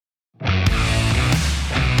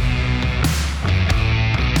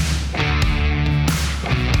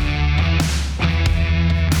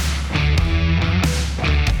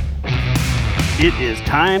It is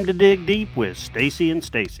time to dig deep with Stacy and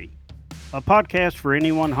Stacy, a podcast for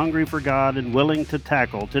anyone hungry for God and willing to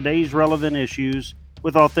tackle today's relevant issues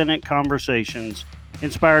with authentic conversations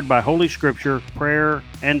inspired by Holy Scripture, prayer,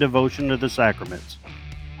 and devotion to the sacraments.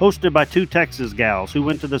 Hosted by two Texas gals who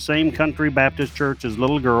went to the same country Baptist church as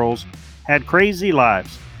little girls, had crazy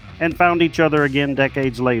lives, and found each other again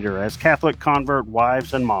decades later as Catholic convert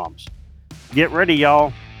wives and moms. Get ready,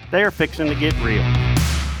 y'all. They're fixing to get real.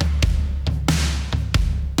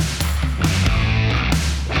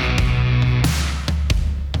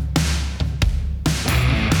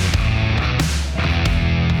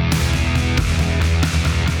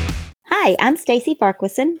 Hi, I'm Stacy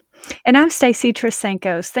Farquharson. And I'm Stacy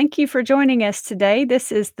Trasenkos. Thank you for joining us today.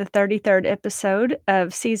 This is the 33rd episode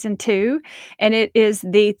of Season 2, and it is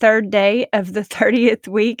the third day of the 30th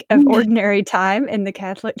week of Ordinary Time in the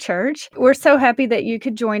Catholic Church. We're so happy that you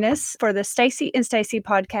could join us for the Stacy and Stacy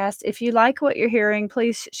podcast. If you like what you're hearing,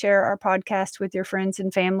 please share our podcast with your friends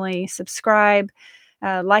and family. Subscribe.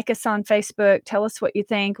 Like us on Facebook. Tell us what you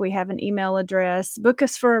think. We have an email address. Book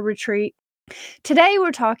us for a retreat. Today,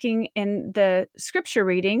 we're talking in the scripture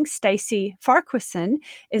reading. Stacy Farquharson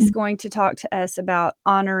is going to talk to us about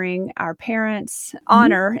honoring our parents,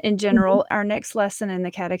 honor in general. Our next lesson in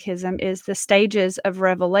the Catechism is the stages of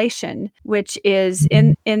revelation, which is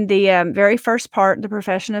in the very first part, the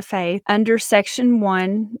Profession of Faith, under section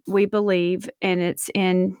 1, we believe, and it's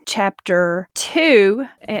in chapter 2,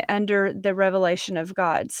 under the revelation of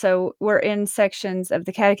God. So we're in sections of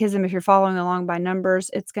the Catechism. If you're following along by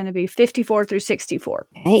numbers, it's going to be 54 through 64.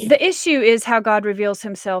 Hey. The issue is how God reveals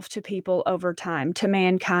himself to people over time, to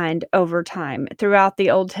mankind over time, throughout the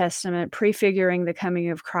Old Testament, prefiguring the coming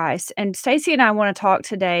of Christ. And Stacy and I want to talk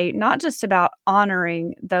today not just about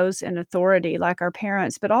honoring those in authority like our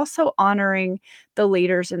parents, but also honoring the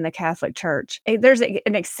leaders in the Catholic Church. There's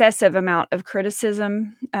an excessive amount of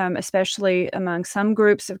criticism, especially among some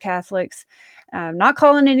groups of Catholics. Not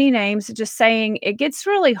calling any names, just saying it gets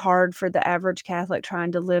really hard for the average Catholic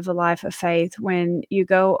trying to live a life of faith when you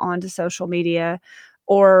go onto social media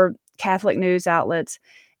or Catholic news outlets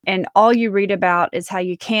and all you read about is how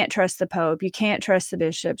you can't trust the Pope, you can't trust the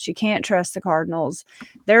bishops, you can't trust the cardinals.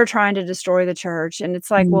 They're trying to destroy the church. And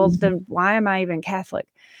it's like, well, then why am I even Catholic?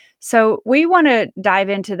 So we want to dive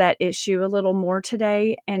into that issue a little more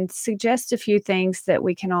today and suggest a few things that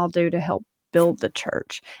we can all do to help build the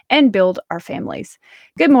church and build our families.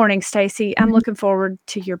 Good morning, Stacy. I'm looking forward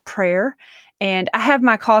to your prayer. And I have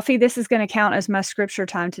my coffee. This is going to count as my scripture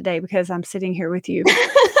time today because I'm sitting here with you.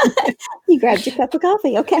 You grabbed your cup of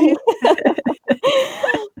coffee. Okay.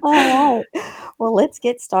 All right. Well, let's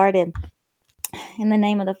get started. In the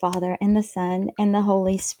name of the Father, and the Son, and the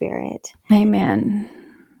Holy Spirit. Amen.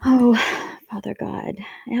 Oh, Father God,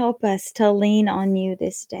 help us to lean on you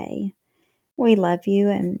this day. We love you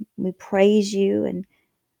and we praise you and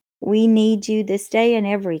we need you this day and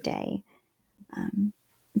every day.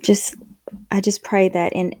 I just pray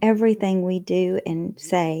that in everything we do and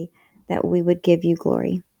say that we would give you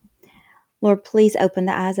glory. Lord, please open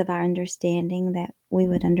the eyes of our understanding that we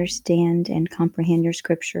would understand and comprehend your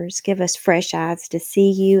scriptures. Give us fresh eyes to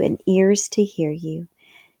see you and ears to hear you.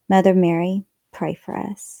 Mother Mary, pray for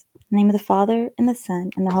us. In the name of the Father and the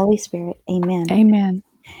Son and the Holy Spirit. Amen. Amen.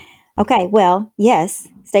 Okay, well, yes,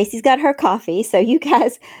 Stacy's got her coffee. So you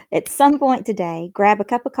guys, at some point today, grab a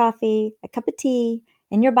cup of coffee, a cup of tea,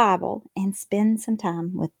 and your Bible, and spend some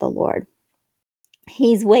time with the Lord.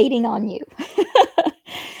 He's waiting on you.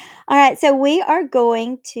 All right, so we are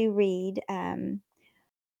going to read,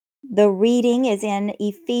 the reading is in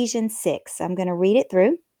Ephesians 6. I'm going to read it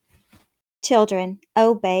through. Children,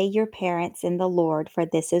 obey your parents in the Lord, for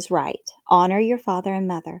this is right. Honor your father and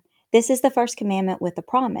mother. This is the first commandment with a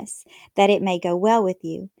promise, that it may go well with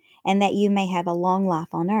you, and that you may have a long life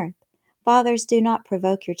on earth. Fathers, do not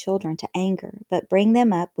provoke your children to anger, but bring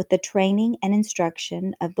them up with the training and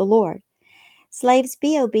instruction of the Lord. Slaves,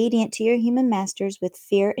 be obedient to your human masters with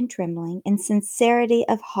fear and trembling and sincerity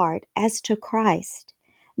of heart as to Christ,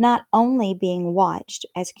 not only being watched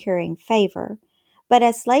as curing favor, but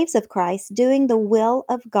as slaves of Christ, doing the will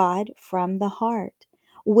of God from the heart,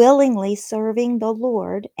 willingly serving the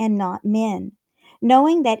Lord and not men,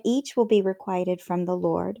 knowing that each will be requited from the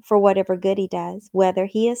Lord for whatever good he does, whether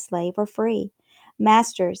he is slave or free.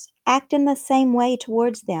 Masters, act in the same way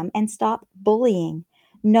towards them and stop bullying,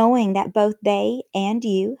 knowing that both they and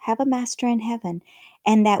you have a master in heaven,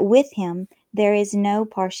 and that with him there is no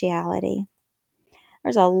partiality.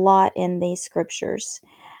 There's a lot in these scriptures.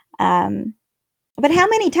 But how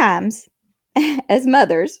many times as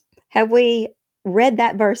mothers have we read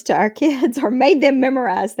that verse to our kids or made them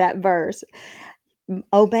memorize that verse?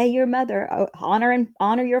 obey your mother,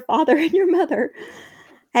 honor your father and your mother.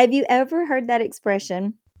 Have you ever heard that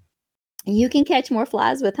expression? You can catch more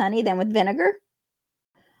flies with honey than with vinegar.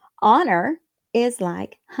 Honor is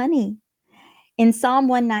like honey. In Psalm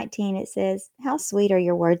 119, it says, "How sweet are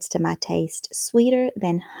your words to my taste, sweeter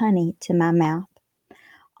than honey to my mouth."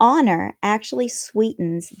 Honor actually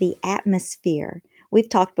sweetens the atmosphere. We've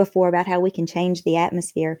talked before about how we can change the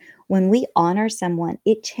atmosphere. When we honor someone,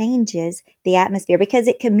 it changes the atmosphere because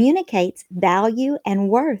it communicates value and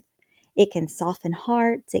worth. It can soften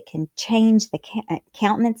hearts. It can change the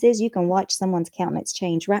countenances. You can watch someone's countenance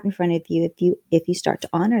change right in front of you if you start to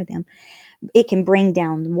honor them. It can bring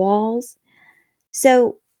down walls.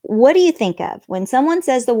 So, what do you think of when someone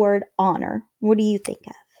says the word honor? What do you think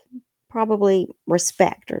of? Probably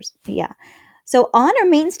respect yeah. So honor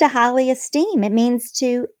means to highly esteem. It means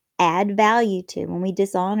to add value to. When we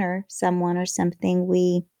dishonor someone or something,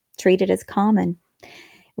 we treat it as common.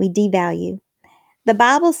 We devalue. The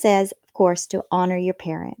Bible says, of course, to honor your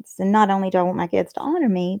parents. And not only do I want my kids to honor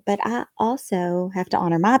me, but I also have to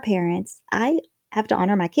honor my parents. I have to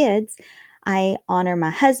honor my kids. I honor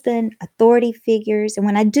my husband, authority figures. And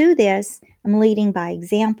when I do this, I'm leading by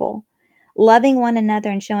example. Loving one another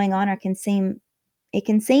and showing honor can seem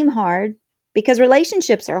hard because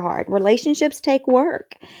relationships are hard. Relationships take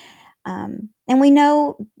work. And we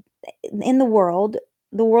know in the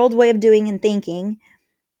world's way of doing and thinking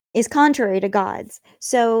is contrary to God's.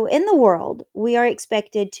 So in the world, we are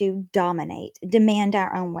expected to dominate, demand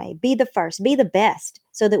our own way, be the first, be the best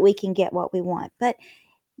so that we can get what we want. But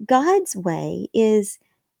God's way is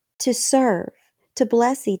to serve, to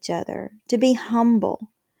bless each other, to be humble,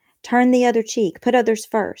 turn the other cheek, put others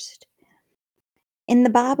first. In the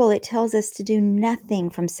Bible, it tells us to do nothing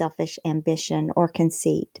from selfish ambition or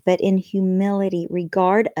conceit, but in humility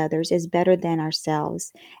regard others as better than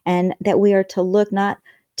ourselves, and that we are to look not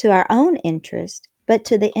to our own interest, but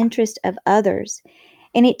to the interest of others.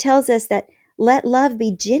 And it tells us that let love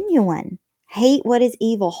be genuine. Hate what is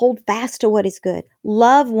evil. Hold fast to what is good.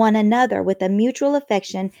 Love one another with a mutual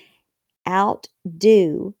affection.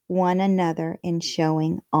 Outdo one another in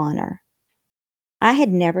showing honor. I had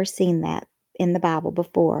never seen that in the Bible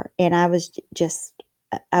before. And I was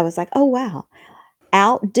like, oh, wow.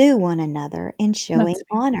 Outdo one another in showing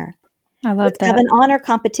honor. I love Let's that. have an honor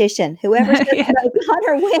competition. Whoever says Yeah. the most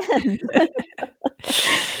honor wins.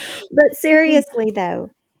 But seriously,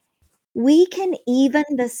 though, we can even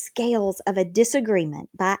the scales of a disagreement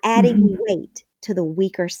by adding weight to the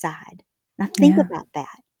weaker side. Now, think Yeah. about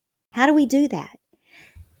that. How do we do that?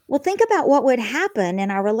 Well, think about what would happen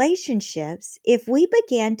in our relationships if we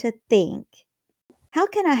began to think, how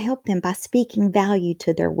can I help them by speaking value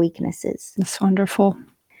to their weaknesses? That's wonderful.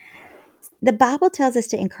 The Bible tells us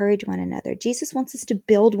to encourage one another. Jesus wants us to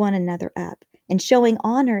build one another up, and showing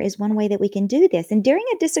honor is one way that we can do this. And during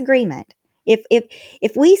a disagreement, if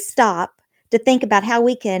we stop to think about how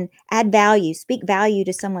we can add value, speak value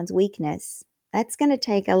to someone's weakness, that's going to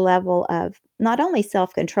take a level of not only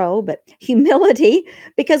self-control, but humility,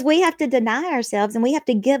 because we have to deny ourselves and we have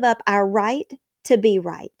to give up our right to be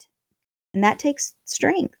right. And that takes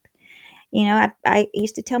strength. You know, I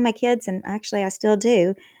used to tell my kids, and actually I still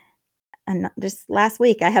do, and just last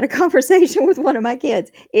week I had a conversation with one of my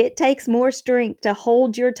kids. It takes more strength to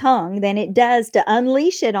hold your tongue than it does to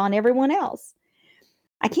unleash it on everyone else.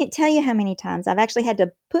 I can't tell you how many times I've actually had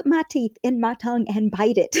to put my teeth in my tongue and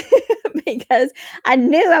bite it because I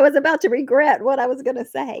knew I was about to regret what I was going to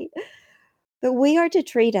say. But we are to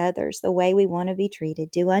treat others the way we want to be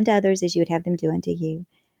treated. Do unto others as you would have them do unto you.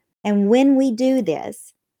 And when we do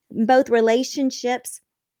this, both relationships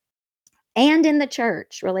and in the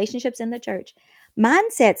church, relationships in the church,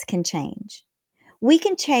 mindsets can change. We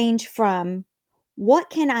can change from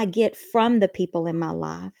what can I get from the people in my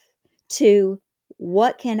life to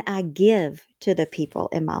what can I give to the people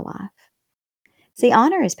in my life. See,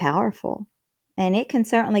 honor is powerful, and it can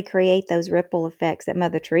certainly create those ripple effects that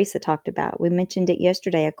Mother Teresa talked about. We mentioned it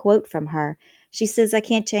yesterday, a quote from her. She says, I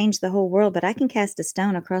can't change the whole world, but I can cast a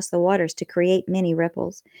stone across the waters to create many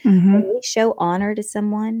ripples. When we show honor to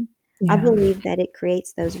someone, I believe that it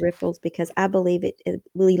creates those ripples because I believe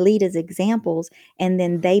we lead as examples, and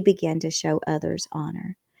then they begin to show others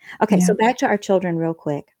honor. Okay, so back to our children real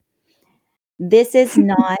quick. This is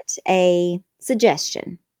not a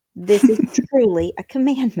suggestion. This is truly a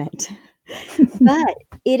commandment. But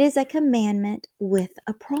it is a commandment with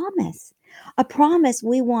a promise. A promise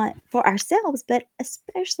we want for ourselves, but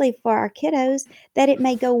especially for our kiddos, that it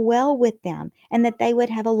may go well with them and that they would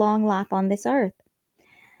have a long life on this earth.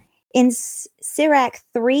 In Sirach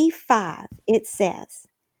 3:5, it says,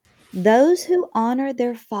 Those who honor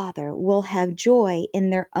their father will have joy in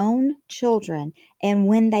their own children, and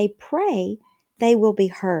when they pray, they will be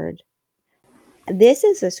heard. This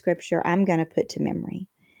is a scripture I'm going to put to memory.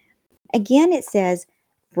 Again, it says,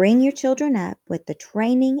 bring your children up with the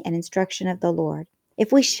training and instruction of the Lord.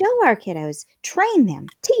 If we show our kiddos, train them,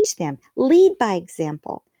 teach them, lead by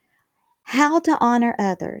example, how to honor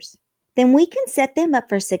others, then we can set them up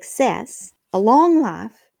for success, a long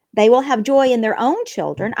life. They will have joy in their own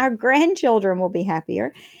children. Our grandchildren will be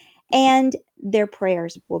happier, and their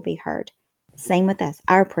prayers will be heard. Same with us.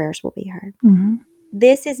 Our prayers will be heard. Mm-hmm.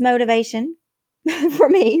 This is motivation for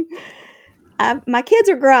me. My kids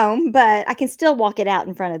are grown, but I can still walk it out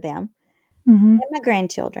in front of them Mm-hmm. and my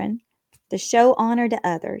grandchildren to show honor to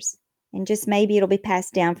others. And just maybe it'll be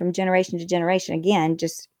passed down from generation to generation, again,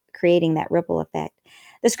 just creating that ripple effect.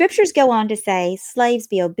 The scriptures go on to say, slaves,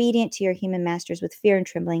 be obedient to your human masters with fear and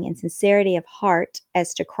trembling and sincerity of heart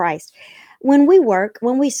as to Christ. When we work,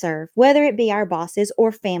 when we serve, whether it be our bosses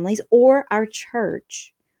or families or our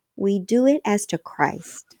church, we do it as to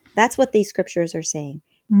Christ. That's what these scriptures are saying.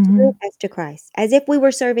 Mm-hmm. Do it as to Christ, as if we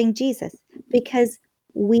were serving Jesus, because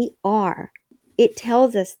we are. It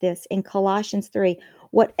tells us this in Colossians 3.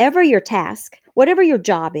 Whatever your task, whatever your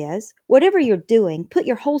job is, whatever you're doing, put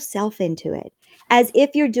your whole self into it, as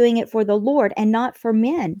if you're doing it for the Lord and not for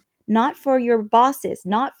men, not for your bosses,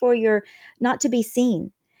 not to be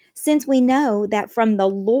seen. Since we know that from the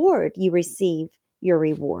Lord you receive your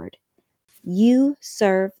reward. You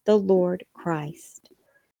serve the Lord Christ.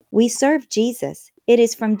 We serve Jesus. It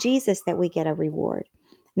is from Jesus that we get a reward,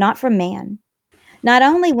 not from man. Not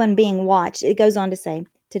only when being watched, it goes on to say,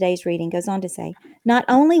 today's reading goes on to say, not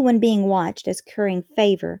only when being watched as currying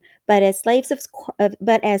favor, but as slaves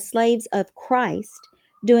of Christ,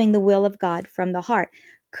 doing the will of God from the heart.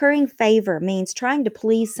 Currying favor means trying to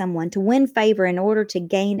please someone, to win favor in order to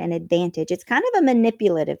gain an advantage. It's kind of a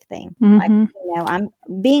manipulative thing. Mm-hmm. I'm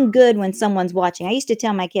being good when someone's watching. I used to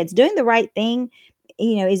tell my kids, doing the right thing,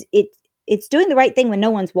 it's doing the right thing when no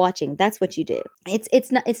one's watching. That's what you do.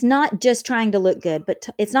 It's not just trying to look good, but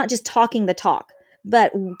it's not just talking the talk.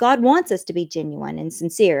 But God wants us to be genuine and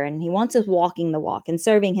sincere, and He wants us walking the walk and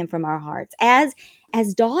serving Him from our hearts as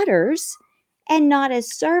daughters and not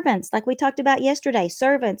as servants, like we talked about yesterday.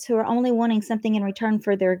 Servants who are only wanting something in return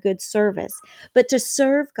for their good service, but to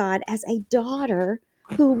serve God as a daughter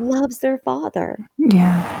who loves their father.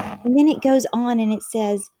 Yeah. And then it goes on and it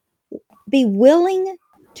says, be willing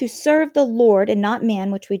to serve the Lord and not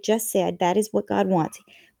man, which we just said, that is what God wants.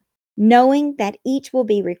 Knowing that each will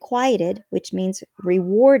be requited, which means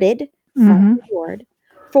rewarded from the Lord,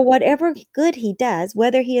 for whatever good he does,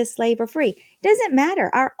 whether he is slave or free. It doesn't matter.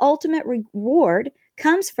 Our ultimate reward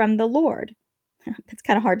comes from the Lord. That's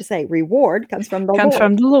kind of hard to say. Reward comes from the Comes Lord.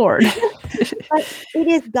 from the Lord. But it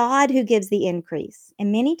is God who gives the increase.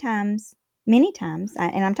 And many times,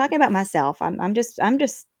 and I'm talking about myself. I'm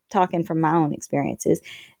just talking from my own experiences.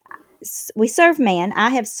 We serve man. I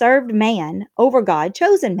have served man over God,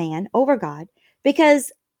 chosen man over God,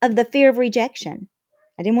 because of the fear of rejection.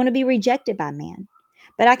 I didn't want to be rejected by man.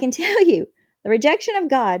 But I can tell you, the rejection of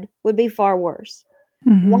God would be far worse.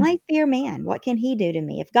 Mm-hmm. Why fear man? What can he do to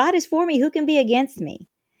me? If God is for me, who can be against me?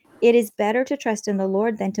 It is better to trust in the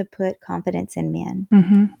Lord than to put confidence in men.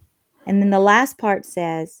 Mm-hmm. And then the last part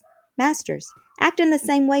says, masters, act in the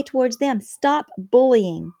same way towards them. Stop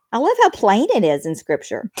bullying. I love how plain it is in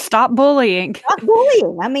scripture. Stop bullying. Stop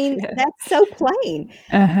bullying. I mean, Yeah. that's so plain.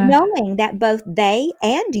 Uh-huh. Knowing that both they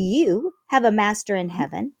and you have a master in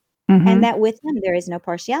heaven, Mm-hmm. and that with him there is no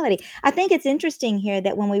partiality. I think it's interesting here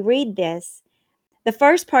that when we read this, the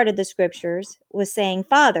first part of the scriptures was saying,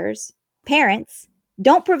 fathers, parents,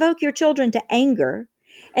 don't provoke your children to anger.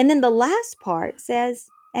 And then the last part says,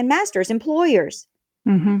 and masters, employers,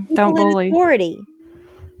 Mm-hmm. people Don't in bully. authority,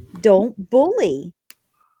 don't bully.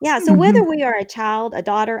 Yeah, so whether we are a child, a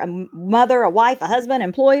daughter, a mother, a wife, a husband,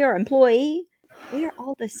 employer, employee, we are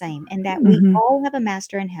all the same, and that we all have a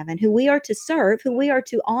master in heaven who we are to serve, who we are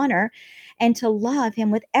to honor, and to love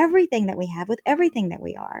him with everything that we have, with everything that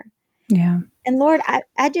we are. Yeah. And Lord,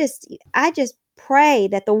 I just pray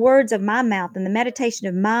that the words of my mouth and the meditation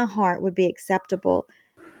of my heart would be acceptable.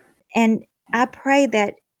 And I pray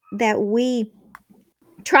that we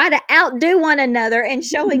try to outdo one another in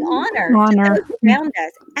showing honor to those around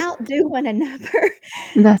us. Outdo one another.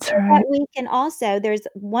 That's So right. that we can also, there's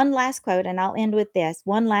one last quote, and I'll end with this.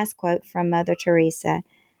 One last quote from Mother Teresa.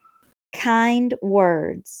 Kind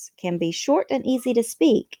words can be short and easy to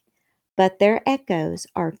speak, but their echoes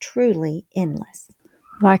are truly endless.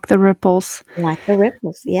 Like the ripples. Like the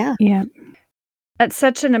ripples, yeah. Yeah. That's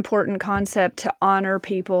such an important concept, to honor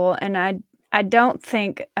people. And I don't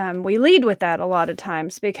think we lead with that a lot of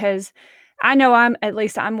times, because I know I'm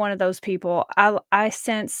one of those people. I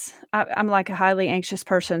sense I'm like a highly anxious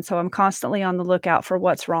person, so I'm constantly on the lookout for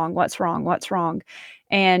what's wrong, what's wrong, what's wrong.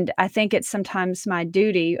 And I think it's sometimes my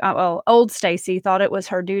duty. Well, old Stacy thought it was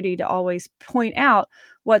her duty to always point out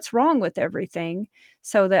what's wrong with everything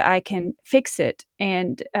so that I can fix it.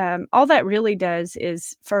 And all that really does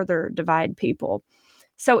is further divide people.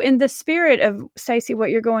 So in the spirit of, Stacy,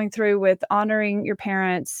 what you're going through with honoring your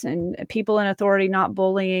parents and people in authority, not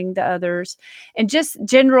bullying the others, and just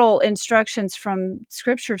general instructions from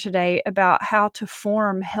scripture today about how to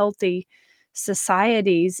form healthy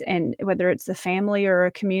societies, and whether it's the family or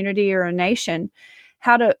a community or a nation,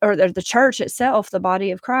 or the church itself, the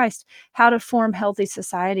body of Christ, how to form healthy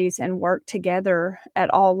societies and work together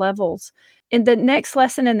at all levels. And the next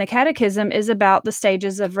lesson in the catechism is about the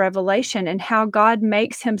stages of revelation and how God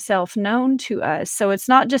makes himself known to us. So it's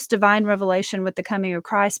not just divine revelation with the coming of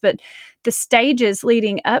Christ, but the stages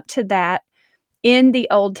leading up to that in the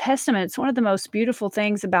Old Testament. It's one of the most beautiful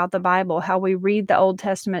things about the Bible, how we read the Old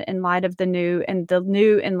Testament in light of the New and the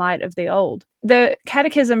New in light of the Old. The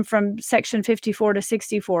Catechism from section 54 to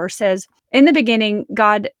 64 says, in the beginning,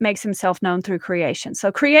 God makes himself known through creation.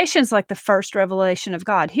 So creation is like the first revelation of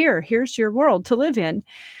God. Here's your world to live in.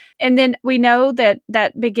 And then we know that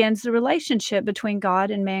that begins the relationship between God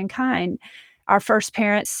and mankind. Our first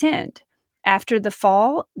parents sinned. After the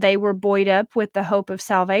fall, they were buoyed up with the hope of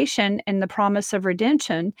salvation and the promise of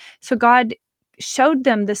redemption. So God showed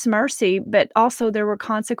them this mercy, but also there were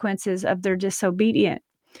consequences of their disobedience.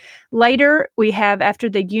 Later, we have after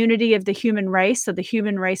the unity of the human race. So the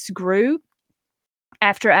human race grew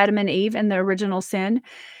after Adam and Eve and the original sin.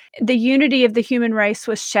 The unity of the human race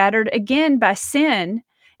was shattered again by sin,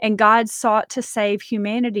 and God sought to save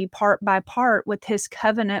humanity part by part with his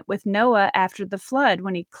covenant with Noah after the flood,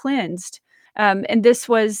 when he cleansed. And this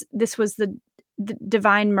was the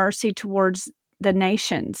divine mercy towards the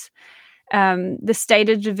nations. The state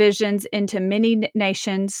of divisions into many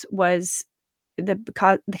nations was, the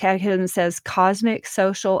Catechism says, cosmic,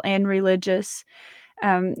 social, and religious.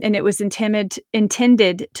 And it was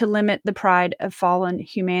intended to limit the pride of fallen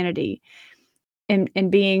humanity in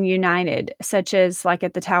being united, such as like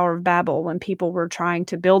at the Tower of Babel, when people were trying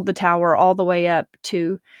to build the tower all the way up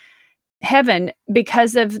to heaven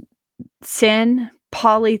because of sin,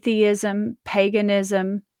 polytheism,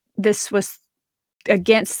 paganism. This was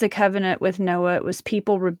against the covenant with Noah. It was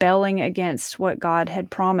people rebelling against what God had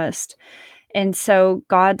promised. And so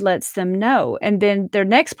God lets them know. And then their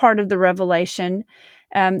next part of the revelation,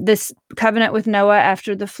 this covenant with Noah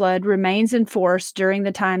after the flood remains in force during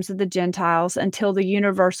the times of the Gentiles until the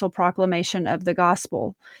universal proclamation of the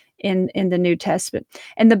gospel in the New Testament.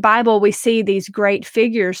 In the Bible, we see these great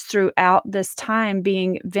figures throughout this time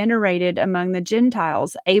being venerated among the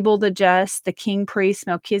Gentiles. Abel the just, the king priest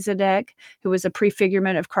Melchizedek, who was a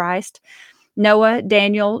prefigurement of Christ, Noah,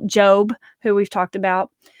 Daniel, Job, who we've talked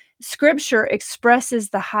about. Scripture expresses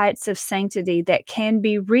the heights of sanctity that can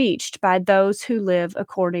be reached by those who live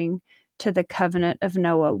according to the covenant of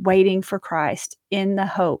Noah, waiting for Christ in the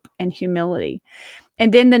hope and humility.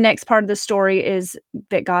 And then the next part of the story is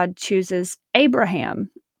that God chooses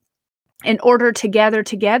Abraham. In order to gather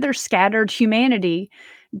together scattered humanity,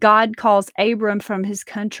 God calls Abram from his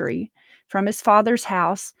country, from his father's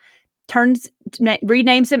house,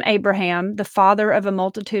 renames him Abraham, the father of a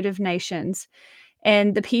multitude of nations.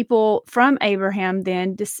 And the people from Abraham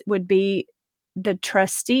then would be the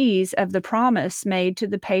trustees of the promise made to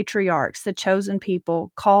the patriarchs, the chosen people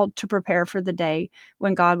called to prepare for the day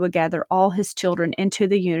when God would gather all his children into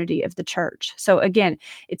the unity of the church. So again,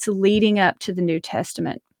 it's leading up to the New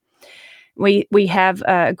Testament. We have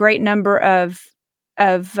a great number of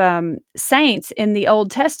saints in the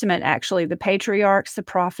Old Testament, actually, the patriarchs, the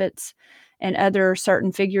prophets, and other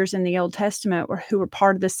certain figures in the Old Testament who were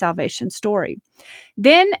part of the salvation story.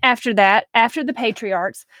 Then after that, after the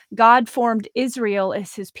patriarchs, God formed Israel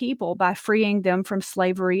as his people by freeing them from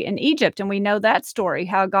slavery in Egypt. And we know that story,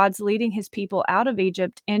 how God's leading his people out of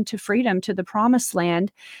Egypt into freedom to the promised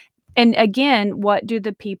land. And again, what do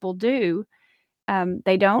the people do?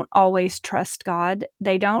 They don't always trust God.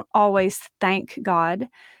 They don't always thank God.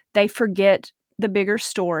 They forget the bigger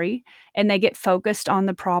story, and they get focused on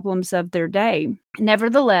the problems of their day.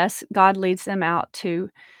 Nevertheless, God leads them out to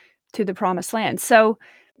the promised land. So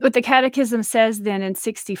what the Catechism says then in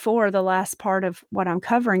 64, the last part of what I'm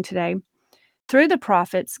covering today, through the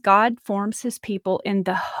prophets, God forms his people in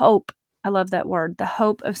the hope, I love that word, the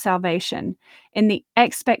hope of salvation, in the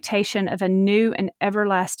expectation of a new and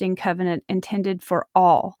everlasting covenant intended for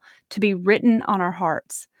all to be written on our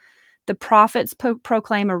hearts. The prophets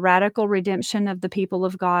proclaim a radical redemption of the people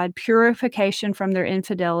of God, purification from their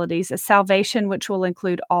infidelities, a salvation which will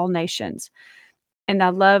include all nations. And I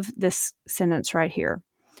love this sentence right here.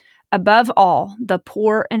 Above all, the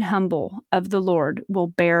poor and humble of the Lord will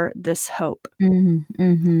bear this hope.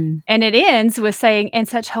 Mm-hmm. And it ends with saying, and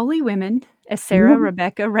such holy women as Sarah,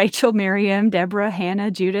 Rebecca, Rachel, Miriam, Deborah,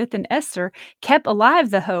 Hannah, Judith, and Esther kept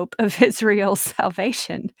alive the hope of Israel's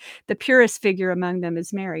salvation. The purest figure among them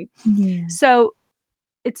is Mary. Yeah. So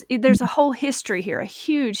there's a whole history here, a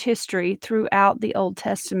huge history throughout the Old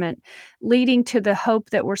Testament leading to the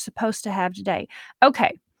hope that we're supposed to have today.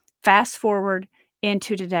 Okay, fast forward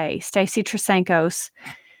into today. Stacy Trasankos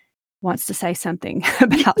wants to say something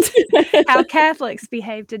about how Catholics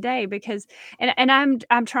behave today, because and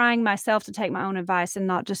I'm trying myself to take my own advice and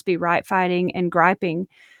not just be right fighting and griping.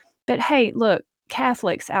 But hey, look,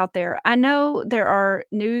 Catholics out there, I know there are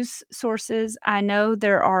news sources. I know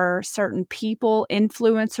there are certain people,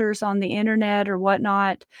 influencers on the internet or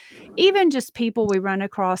whatnot, even just people we run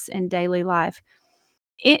across in daily life.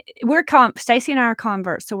 Stacy and I are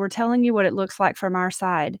converts, so we're telling you what it looks like from our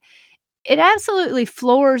side. It absolutely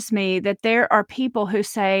floors me that there are people who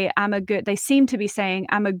say, they seem to be saying,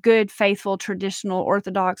 I'm a good, faithful, traditional,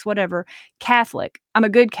 Orthodox, whatever, Catholic. I'm a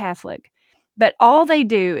good Catholic. But all they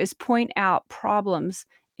do is point out problems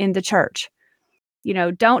in the church.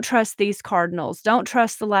 Don't trust these cardinals. Don't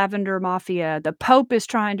trust the Lavender Mafia. The Pope is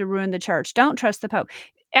trying to ruin the church. Don't trust the Pope.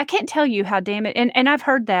 I can't tell you how damn it. And I've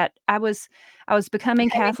heard that. I was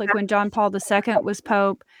becoming Catholic when John Paul II was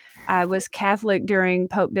Pope. I was Catholic during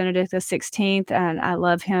Pope Benedict XVI, and I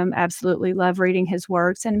love him. Absolutely love reading his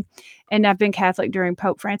works. And I've been Catholic during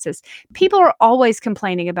Pope Francis. People are always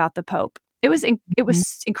complaining about the Pope. It was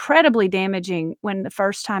incredibly damaging when the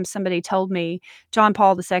first time somebody told me John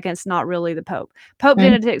Paul II is not really the Pope. Pope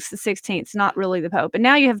Benedict XVI is not really the Pope. And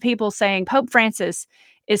now you have people saying Pope Francis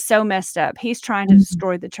is so messed up. He's trying to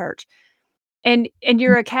destroy the church. And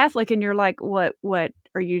you're a Catholic and you're like, what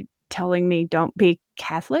are you telling me? Don't be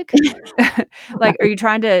Catholic? Like, are you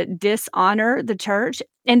trying to dishonor the church?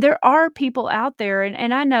 And there are people out there,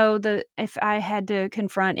 and I know that if I had to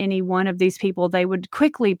confront any one of these people, they would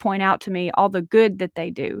quickly point out to me all the good that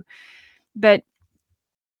they do. But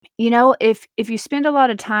if you spend a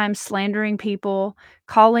lot of time slandering people,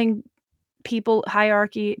 calling people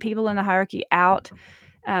in the hierarchy out,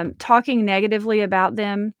 talking negatively about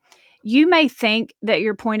them, you may think that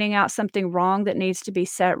you're pointing out something wrong that needs to be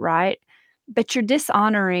set right, but you're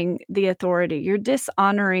dishonoring the authority. You're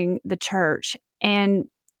dishonoring the church. And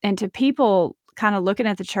to people kind of looking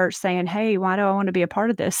at the church saying, hey, why do I want to be a part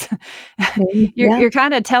of this? You're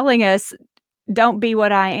kind of telling us, don't be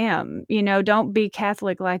what I am. Don't be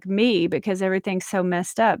Catholic like me because everything's so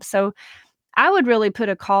messed up. So I would really put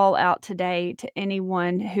a call out today to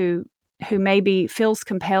anyone who maybe feels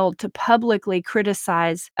compelled to publicly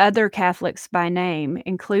criticize other Catholics by name,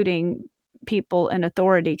 including people in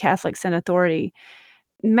authority, Catholics in authority.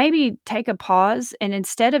 Maybe take a pause, and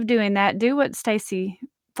instead of doing that, do what Stacy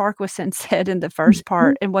Farquharson said in the first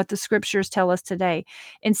part and what the scriptures tell us today.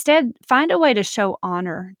 Instead, find a way to show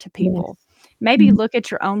honor to people. Maybe look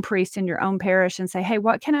at your own priest in your own parish and say, hey,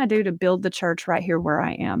 what can I do to build the church right here where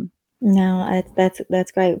I am? No,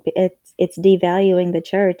 that's great. It's devaluing the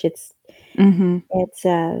church. It's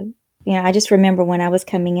I just remember when I was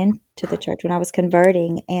coming into the church, when I was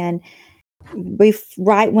converting, and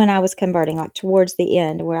right when I was converting, like towards the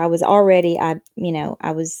end, where I was already, I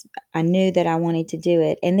knew that I wanted to do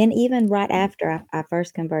it, and then even right after I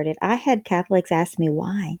first converted, I had Catholics ask me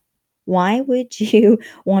why. Why would you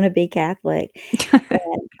want to be Catholic?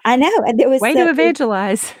 And I know, and there was way to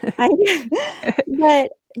evangelize.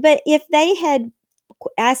 But if they had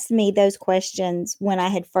asked me those questions when I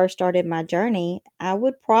had first started my journey, I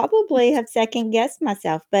would probably have second guessed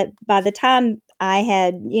myself. But by the time I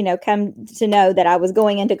had, come to know that I was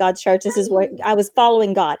going into God's church, this is where I was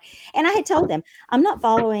following God. And I had told them, I'm not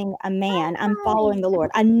following a man, I'm following the Lord.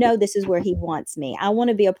 I know this is where he wants me. I want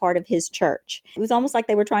to be a part of his church. It was almost like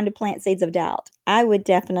they were trying to plant seeds of doubt. I would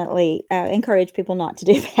definitely encourage people not to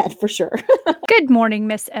do that, for sure. Good morning,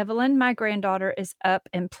 Miss Evelyn. My granddaughter is up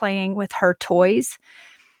and playing with her toys.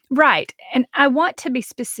 Right. And I want to be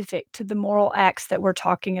specific to the moral acts that we're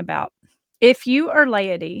talking about. If you are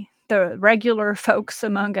laity, the regular folks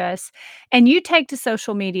among us, and you take to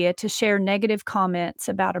social media to share negative comments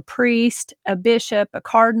about a priest, a bishop, a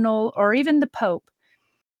cardinal, or even the Pope,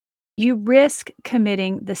 you risk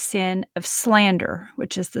committing the sin of slander,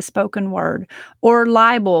 which is the spoken word, or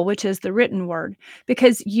libel, which is the written word,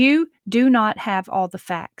 because you do not have all the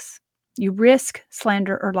facts. You risk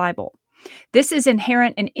slander or libel. This is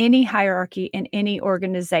inherent in any hierarchy in any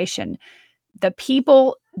organization. The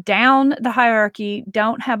people down the hierarchy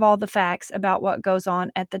don't have all the facts about what goes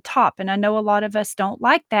on at the top. And I know a lot of us don't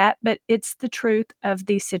like that, but it's the truth of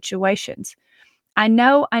these situations. I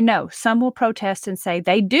know, some will protest and say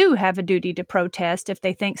they do have a duty to protest if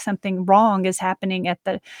they think something wrong is happening at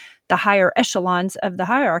the higher echelons of the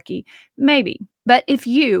hierarchy. Maybe. But if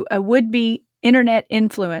you, a would-be internet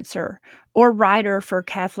influencer or writer for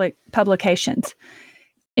Catholic publications,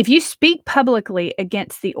 if you speak publicly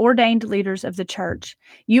against the ordained leaders of the church,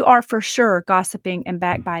 you are for sure gossiping and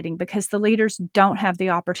backbiting because the leaders don't have the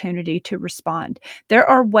opportunity to respond. There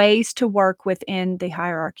are ways to work within the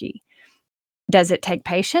hierarchy. Does it take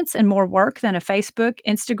patience and more work than a Facebook,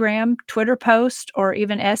 Instagram, Twitter post, or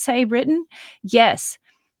even essay written? Yes,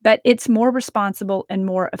 but it's more responsible and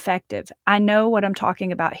more effective. I know what I'm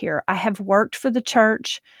talking about here. I have worked for the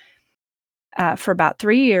church for about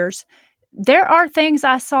 3 years. There are things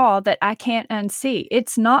I saw that I can't unsee.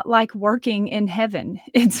 It's not like working in heaven.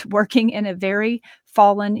 It's working in a very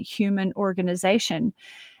fallen human organization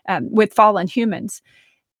with fallen humans.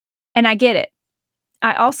 And I get it.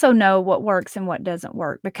 I also know what works and what doesn't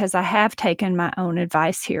work because I have taken my own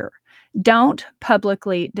advice here. Don't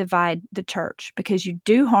publicly divide the church because you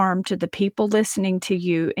do harm to the people listening to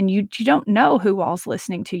you, and you don't know who all's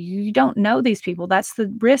listening to you. You don't know these people. That's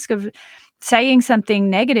the risk of saying something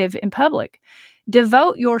negative in public.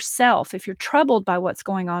 Devote yourself, if you're troubled by what's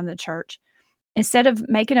going on in the church, instead of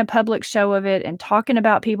making a public show of it and talking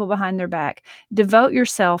about people behind their back, devote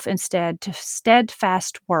yourself instead to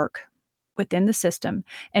steadfast work within the system,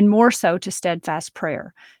 and more so to steadfast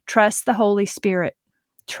prayer. Trust the Holy Spirit.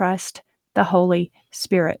 Trust the Holy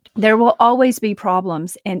Spirit. There will always be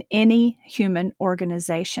problems in any human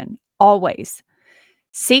organization, always.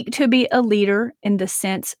 Seek to be a leader in the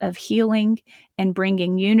sense of healing and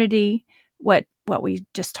bringing unity, what we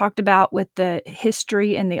just talked about with the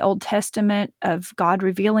history in the Old Testament of God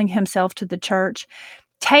revealing himself to the church.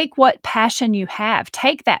 Take what passion you have.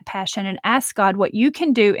 Take that passion and ask God what you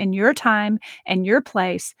can do in your time and your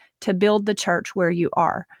place to build the church where you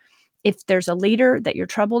are. If there's a leader that you're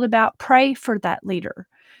troubled about, pray for that leader.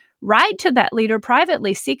 Write to that leader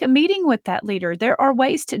privately. Seek a meeting with that leader. There are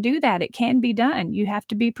ways to do that. It can be done. You have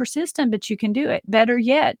to be persistent, but you can do it. Better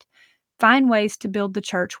yet, find ways to build the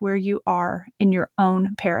church where you are in your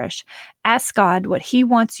own parish. Ask God what he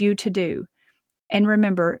wants you to do. And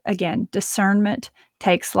remember, again, discernment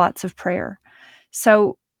takes lots of prayer.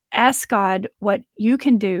 So ask God what you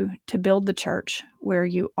can do to build the church where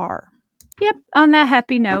you are. Yep, on that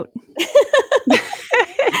happy note.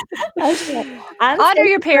 Okay. Honor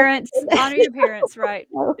your parents. Honor your parents, right?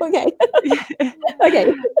 Oh, okay.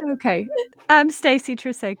 Okay. Okay. I'm Stacy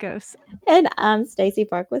Tresecos. And I'm Stacy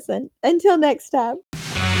Farquharson. Until next time.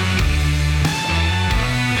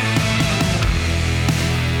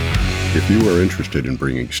 If you are interested in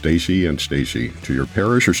bringing Stacy and Stacy to your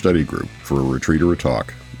parish or study group for a retreat or a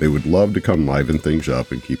talk, they would love to come liven things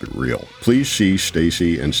up and keep it real. Please see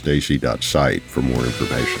stacyandstacy.site for more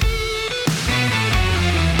information.